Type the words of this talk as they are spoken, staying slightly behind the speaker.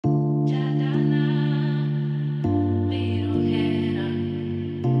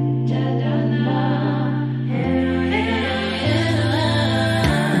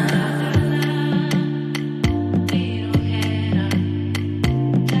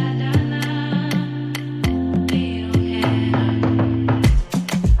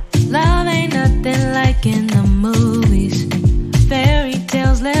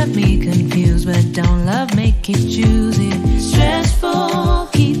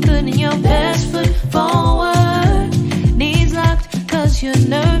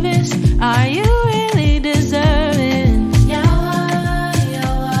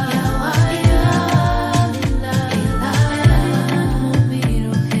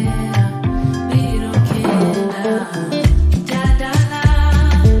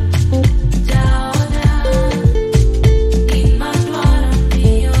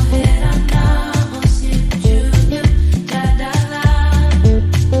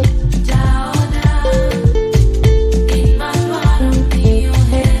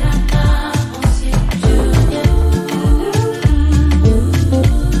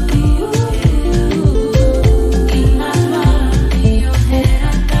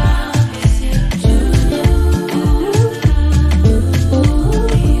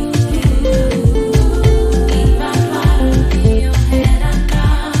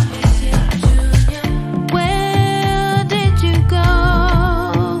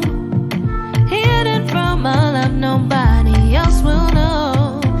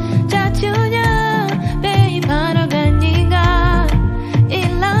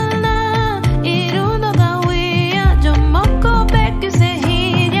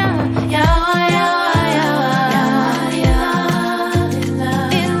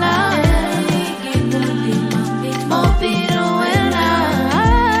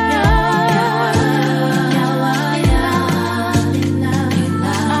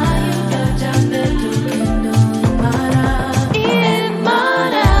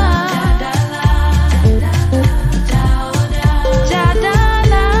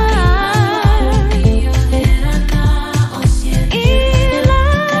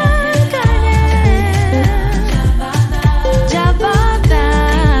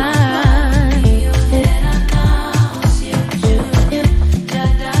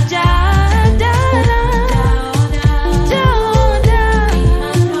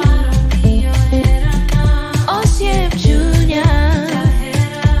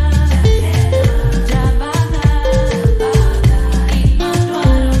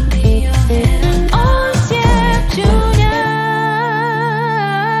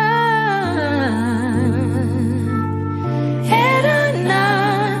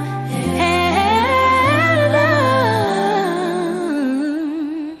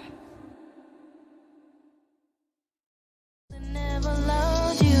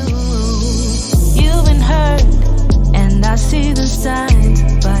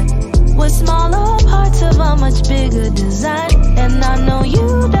We're smaller parts of a much bigger design. And I know you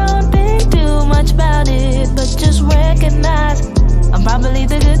don't think too much about it, but just recognize I'm probably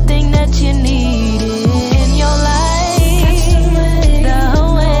the good thing that you need in your life. The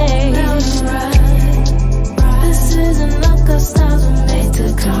way this isn't luck, 'cause stars were made to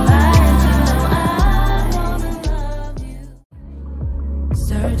collide.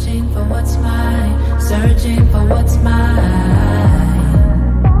 Searching for what's mine, searching for what's mine.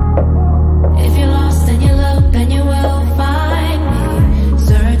 If you're lost and you look, then you will find me.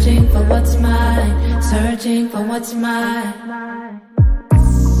 Searching for what's mine, searching for what's mine.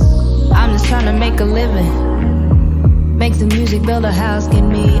 I'm just trying to make a living, make some music, build a house, give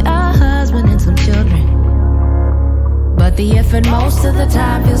me a husband and some children. But the effort most of the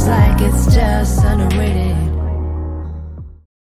time feels like it's just underrated.